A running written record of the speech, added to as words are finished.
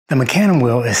The Mecanum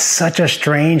wheel is such a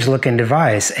strange looking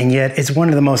device, and yet it's one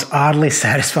of the most oddly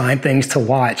satisfying things to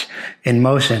watch in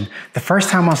motion. The first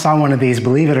time I saw one of these,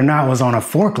 believe it or not, was on a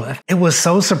forklift. It was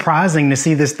so surprising to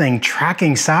see this thing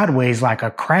tracking sideways like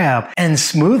a crab and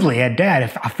smoothly at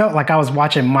that. I felt like I was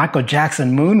watching Michael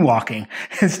Jackson moonwalking.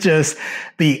 It's just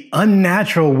the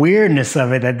unnatural weirdness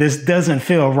of it that this doesn't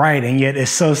feel right, and yet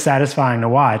it's so satisfying to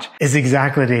watch is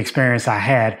exactly the experience I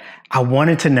had. I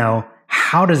wanted to know,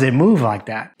 how does it move like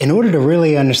that? In order to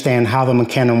really understand how the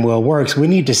Mecanum wheel works, we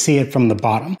need to see it from the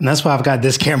bottom. And that's why I've got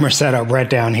this camera set up right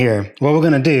down here. What we're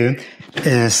gonna do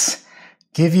is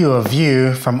give you a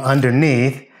view from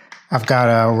underneath. I've got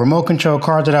a remote control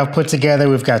card that I've put together.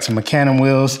 We've got some Mecanum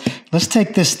wheels. Let's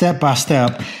take this step by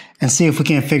step and see if we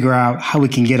can figure out how we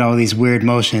can get all these weird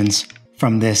motions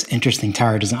from this interesting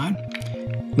tire design.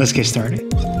 Let's get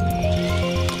started.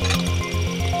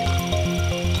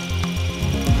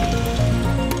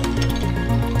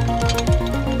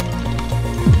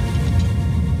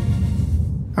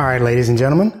 All right, ladies and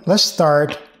gentlemen, let's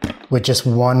start with just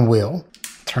one wheel.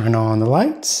 Turn on the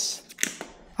lights.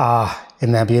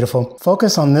 Isn't that beautiful?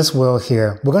 Focus on this wheel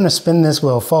here. We're going to spin this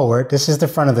wheel forward. This is the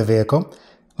front of the vehicle.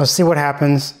 Let's see what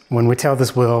happens when we tell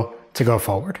this wheel to go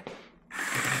forward.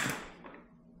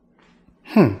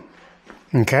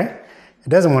 Okay. It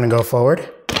doesn't want to go forward.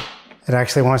 It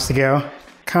actually wants to go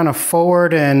kind of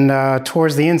forward and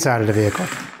towards the inside of the vehicle.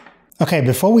 Okay,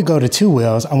 before we go to two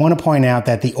wheels, I want to point out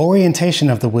that the orientation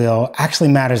of the wheel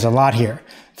actually matters a lot here.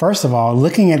 First of all,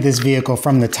 looking at this vehicle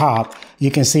from the top,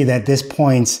 you can see that this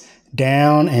points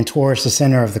down and towards the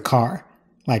center of the car,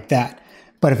 like that.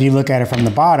 But if you look at it from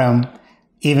the bottom,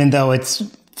 even though it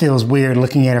feels weird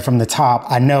looking at it from the top,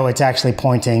 I know it's actually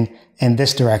pointing in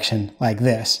this direction, like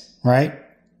this, right?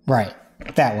 Right,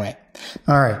 that way.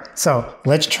 All right, so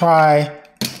let's try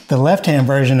the left-hand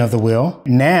version of the wheel.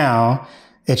 Now,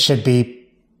 it should be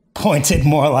pointed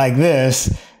more like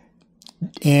this,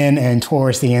 in and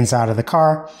towards the inside of the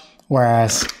car.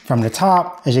 Whereas from the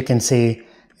top, as you can see,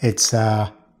 it's,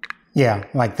 yeah,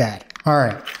 like that. All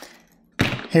right,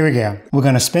 here we go. We're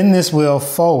gonna spin this wheel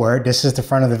forward. This is the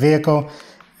front of the vehicle.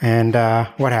 And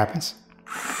what happens?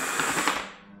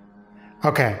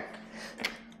 Okay.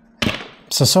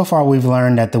 So far we've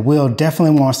learned that the wheel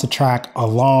definitely wants to track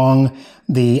along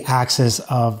the axis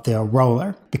of the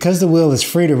roller. Because the wheel is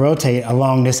free to rotate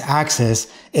along this axis,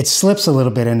 it slips a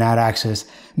little bit in that axis,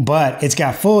 but it's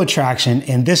got full traction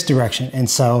in this direction. And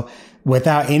so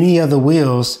without any of the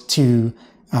wheels to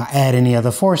add any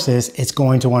other forces, it's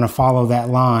going to want to follow that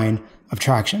line of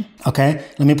traction. Okay,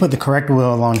 let me put the correct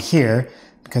wheel along here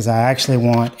because I actually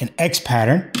want an X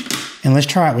pattern. And let's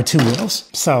try it with two wheels.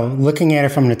 So looking at it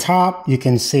from the top, you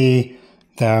can see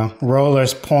the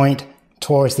rollers point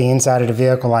towards the inside of the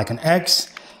vehicle like an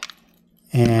X.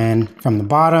 And from the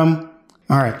bottom,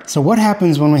 all right, so what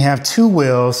happens when we have two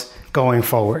wheels going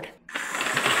forward?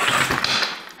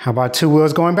 How about two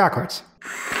wheels going backwards?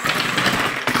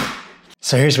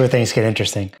 So here's where things get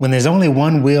interesting. When there's only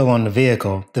one wheel on the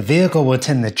vehicle will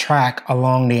tend to track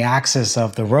along the axis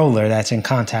of the roller that's in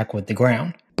contact with the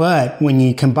ground. But when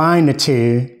you combine the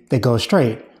two, they go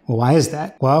straight. Well, why is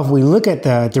that? Well, if we look at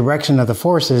the direction of the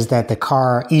forces that the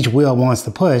car, each wheel wants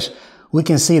to push, we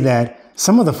can see that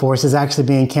some of the force is actually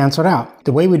being canceled out.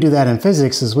 The way we do that in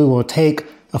physics is we will take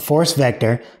a force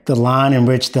vector, the line in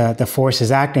which the force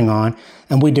is acting on,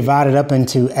 and we divide it up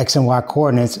into X and Y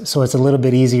coordinates so it's a little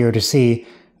bit easier to see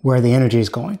where the energy is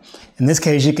going. In this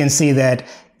case, you can see that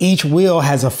each wheel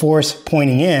has a force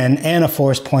pointing in and a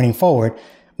force pointing forward.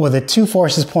 Well, the two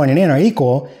forces pointing in are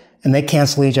equal and they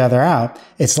cancel each other out.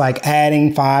 It's like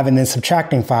adding 5 and then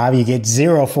subtracting 5. You get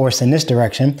 0 force in this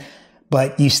direction,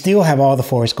 but you still have all the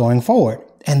force going forward.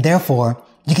 And therefore,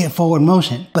 you get forward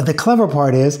motion. But the clever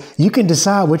part is you can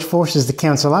decide which forces to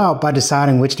cancel out by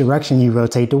deciding which direction you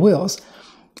rotate the wheels.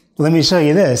 Let me show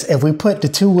you this. If we put the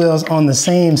two wheels on the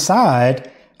same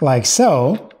side, like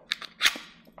so,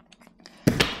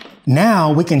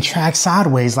 now we can track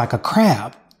sideways like a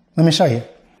crab. Let me show you.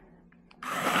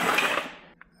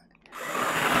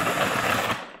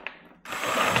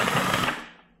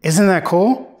 Isn't that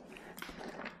cool?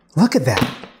 Look at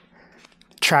that.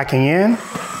 Tracking in.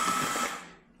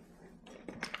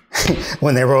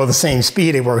 When they roll the same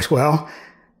speed, it works well.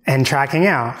 And tracking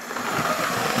out.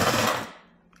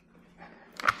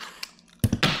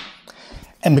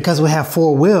 And because we have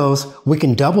 4 wheels, we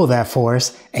can double that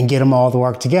force and get them all to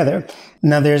work together.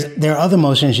 Now there are other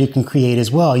motions you can create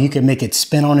as well. You can make it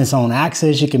spin on its own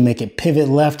axis. You can make it pivot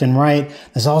left and right.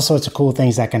 There's all sorts of cool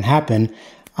things that can happen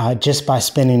just by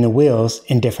spinning the wheels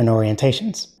in different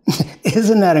orientations.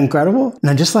 Isn't that incredible?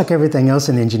 Now, just like everything else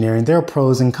in engineering, there are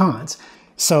pros and cons.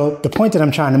 So the point that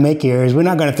I'm trying to make here is we're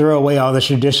not going to throw away all the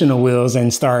traditional wheels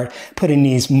and start putting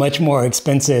these much more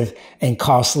expensive and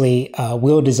costly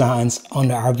wheel designs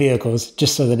onto our vehicles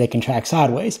just so that they can track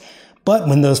sideways. But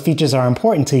when those features are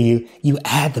important to you, you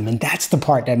add them. And that's the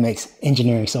part that makes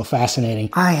engineering so fascinating.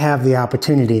 I have the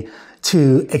opportunity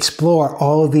to explore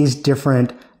all of these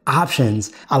different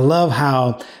options. I love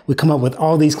how we come up with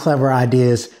all these clever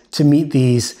ideas to meet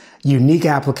these unique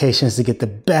applications to get the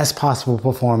best possible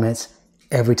performance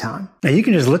every time. Now you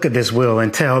can just look at this wheel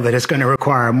and tell that it's going to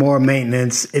require more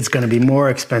maintenance, it's going to be more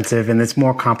expensive, and it's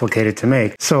more complicated to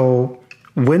make. So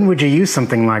when would you use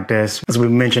something like this? As we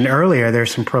mentioned earlier,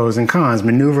 there's some pros and cons,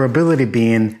 maneuverability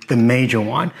being the major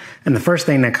one. And the first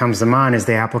thing that comes to mind is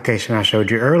the application I showed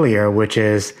you earlier, which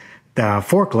is the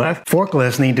forklift.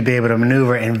 Forklifts need to be able to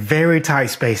maneuver in very tight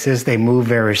spaces. They move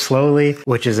very slowly,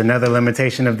 which is another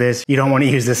limitation of this. You don't want to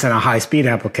use this in a high-speed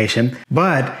application,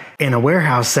 but in a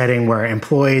warehouse setting where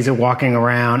employees are walking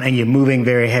around and you're moving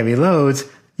very heavy loads,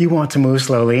 you want to move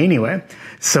slowly anyway.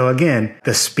 So again,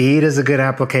 the speed is a good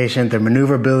application. The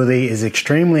maneuverability is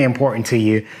extremely important to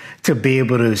you to be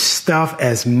able to stuff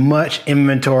as much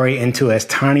inventory into as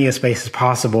tiny a space as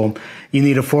possible. You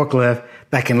need a forklift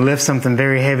that can lift something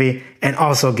very heavy and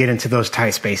also get into those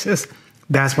tight spaces.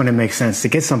 That's when it makes sense to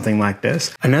get something like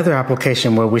this. Another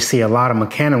application where we see a lot of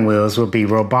Mecanum wheels would be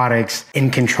robotics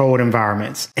in controlled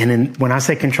environments. And when I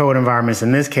say controlled environments,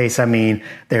 in this case, I mean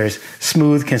there's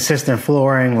smooth, consistent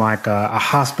flooring like a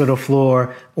hospital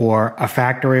floor or a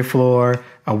factory floor,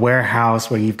 a warehouse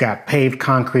where you've got paved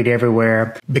concrete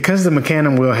everywhere. Because the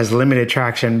Mecanum wheel has limited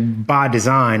traction by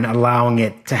design, allowing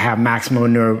it to have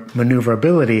maximum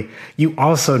maneuverability, you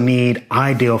also need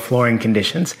ideal flooring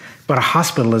conditions. But a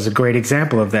hospital is a great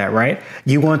example of that, right?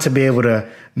 You want to be able to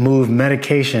move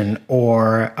medication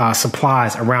or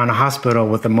supplies around a hospital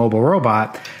with a mobile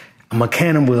robot. A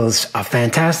Mecanum wheel is a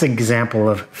fantastic example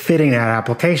of fitting that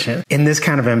application. In this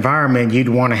kind of environment, you'd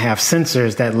want to have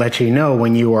sensors that let you know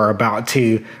when you are about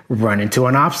to run into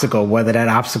an obstacle, whether that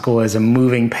obstacle is a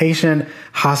moving patient,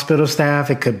 hospital staff,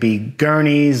 it could be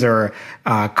gurneys or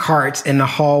carts in the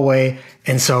hallway.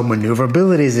 And so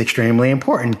maneuverability is extremely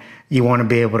important. You want to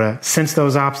be able to sense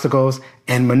those obstacles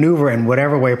and maneuver in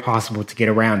whatever way possible to get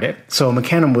around it. So a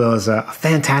Mecanum wheel is a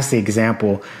fantastic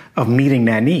example of meeting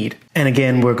that need. And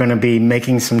again, we're going to be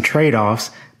making some trade-offs,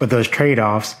 but those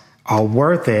trade-offs are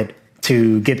worth it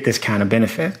to get this kind of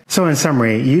benefit. So in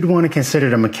summary, you'd want to consider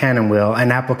the Mecanum wheel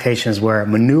in applications where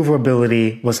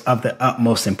maneuverability was of the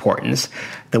utmost importance.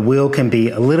 The wheel can be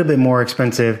a little bit more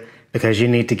expensive because you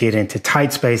need to get into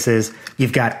tight spaces.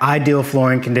 You've got ideal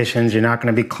flooring conditions. You're not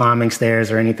going to be climbing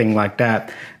stairs or anything like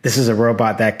that. This is a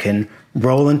robot that can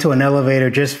roll into an elevator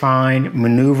just fine,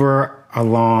 maneuver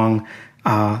along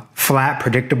flat,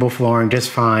 predictable flooring just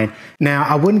fine. Now,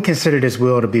 I wouldn't consider this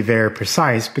wheel to be very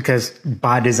precise because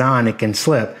by design it can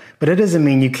slip, but it doesn't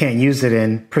mean you can't use it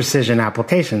in precision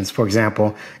applications. For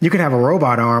example, you could have a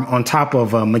robot arm on top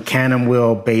of a Mecanum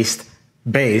wheel-based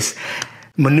base,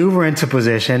 maneuver into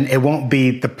position. It won't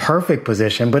be the perfect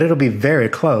position, but it'll be very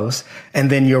close. And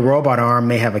then your robot arm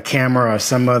may have a camera or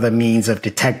some other means of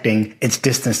detecting its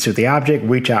distance to the object,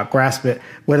 reach out, grasp it,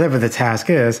 whatever the task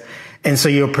is. And so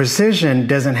your precision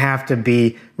doesn't have to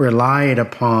be relied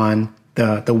upon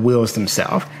the wheels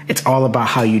themselves. It's all about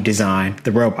how you design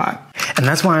the robot. And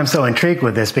that's why I'm so intrigued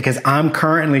with this, because I'm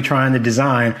currently trying to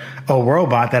design a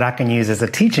robot that I can use as a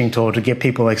teaching tool to get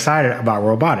people excited about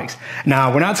robotics.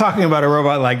 Now, we're not talking about a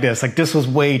robot like this. Like, this was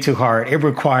way too hard. It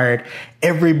required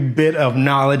every bit of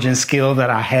knowledge and skill that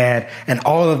I had, and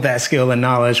all of that skill and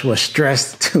knowledge was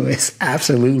stressed to its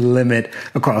absolute limit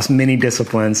across many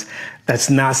disciplines. That's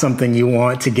not something you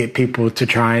want to get people to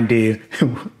try and do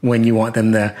when you want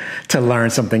them to learn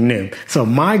something new. So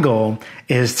my goal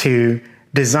is to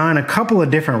design a couple of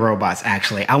different robots,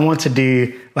 actually. I want to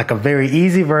do like a very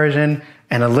easy version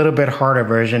and a little bit harder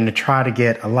version to try to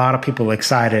get a lot of people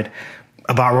excited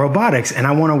about robotics. And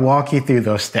I want to walk you through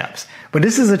those steps. But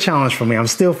this is a challenge for me. I'm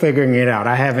still figuring it out.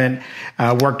 I haven't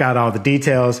worked out all the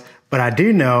details, but I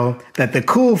do know that the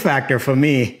cool factor for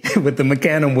me with the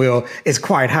Mecanum wheel is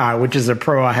quite high, which is a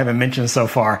pro I haven't mentioned so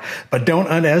far. But don't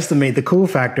underestimate the cool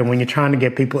factor when you're trying to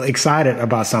get people excited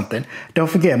about something. Don't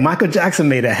forget, Michael Jackson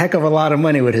made a heck of a lot of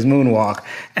money with his moonwalk.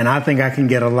 And I think I can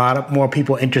get a lot more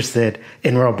people interested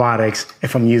in robotics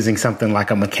if I'm using something like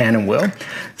a Mecanum wheel.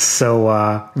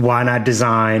 So why not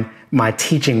design my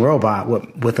teaching robot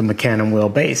with a Mecanum wheel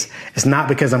base? It's not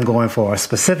because I'm going for a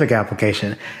specific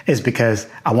application. It's because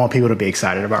I want people to be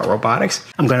excited about robotics.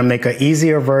 I'm going to make an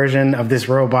easier version of this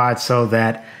robot so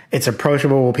that it's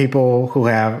approachable with people who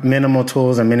have minimal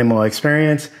tools and minimal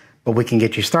experience, but we can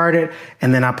get you started.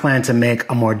 And then I plan to make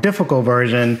a more difficult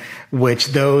version, which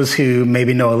those who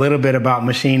maybe know a little bit about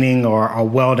machining or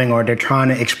welding, or they're trying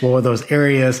to explore those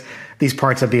areas, these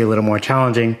parts will be a little more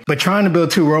challenging. But trying to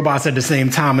build 2 robots at the same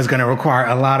time is going to require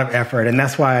a lot of effort. And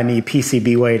that's why I need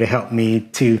PCBWay to help me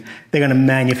they're going to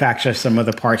manufacture some of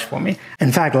the parts for me.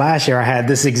 In fact, last year I had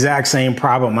this exact same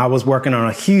problem. I was working on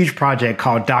a huge project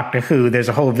called Doctor Who. There's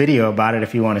a whole video about it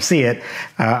if you want to see it.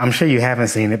 I'm sure you haven't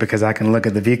seen it because I can look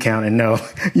at the view count and know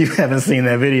you haven't seen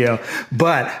that video.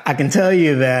 But I can tell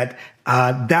you that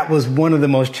that was one of the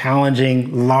most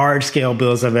challenging large-scale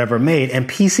builds I've ever made. And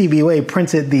PCBWay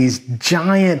printed these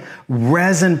giant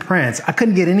resin prints. I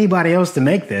couldn't get anybody else to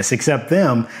make this except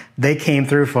them. They came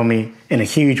through for me in a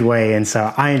huge way. And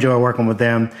so I enjoy working with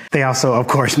them. They also, of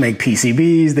course, make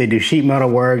PCBs. They do sheet metal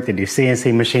work. They do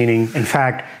CNC machining. In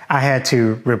fact, I had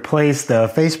to replace the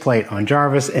faceplate on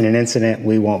Jarvis in an incident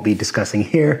we won't be discussing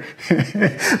here.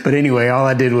 But anyway, all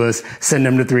I did was send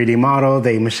them the 3D model.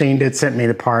 They machined it, sent me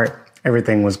the part.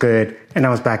 Everything was good, and I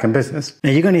was back in business.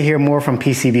 Now, you're going to hear more from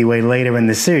PCBWay later in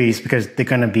the series because they're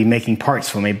going to be making parts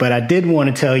for me. But I did want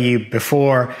to tell you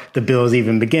before the builds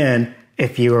even begin,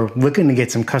 if you're looking to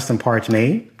get some custom parts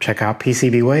made, check out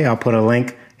PCBWay. I'll put a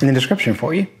link in the description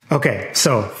for you. Okay,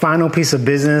 so final piece of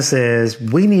business is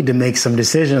we need to make some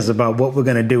decisions about what we're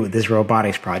going to do with this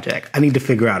robotics project. I need to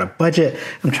figure out a budget.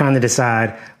 I'm trying to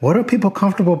decide, what are people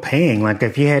comfortable paying? Like,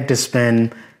 if you had to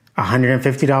spend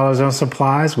 $150 on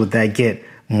supplies, would that get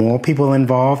more people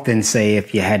involved than, say,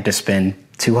 if you had to spend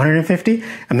 $250?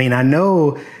 I mean, I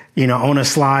know, on a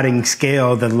sliding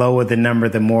scale, the lower the number,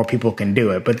 the more people can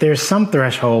do it. But there's some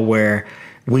threshold where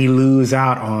we lose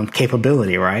out on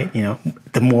capability, right?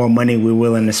 The more money we're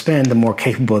willing to spend, the more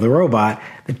capable the robot.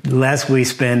 The less we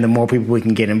spend, the more people we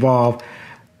can get involved.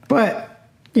 But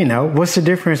what's the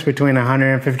difference between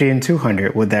 150 and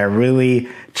 200? Would that really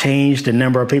change the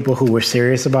number of people who were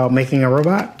serious about making a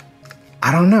robot?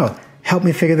 I don't know. Help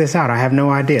me figure this out. I have no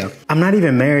idea. I'm not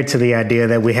even married to the idea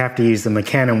that we have to use the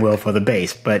Mecanum wheel for the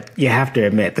base, but you have to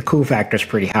admit the cool factor is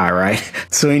pretty high, right?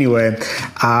 So anyway,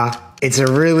 it's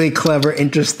a really clever,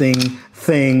 interesting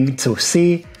thing to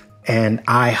see, and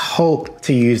I hope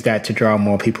to use that to draw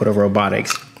more people to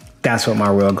robotics. That's what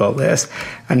my real goal is.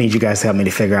 I need you guys to help me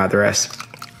to figure out the rest.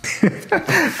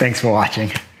 Thanks for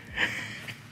watching.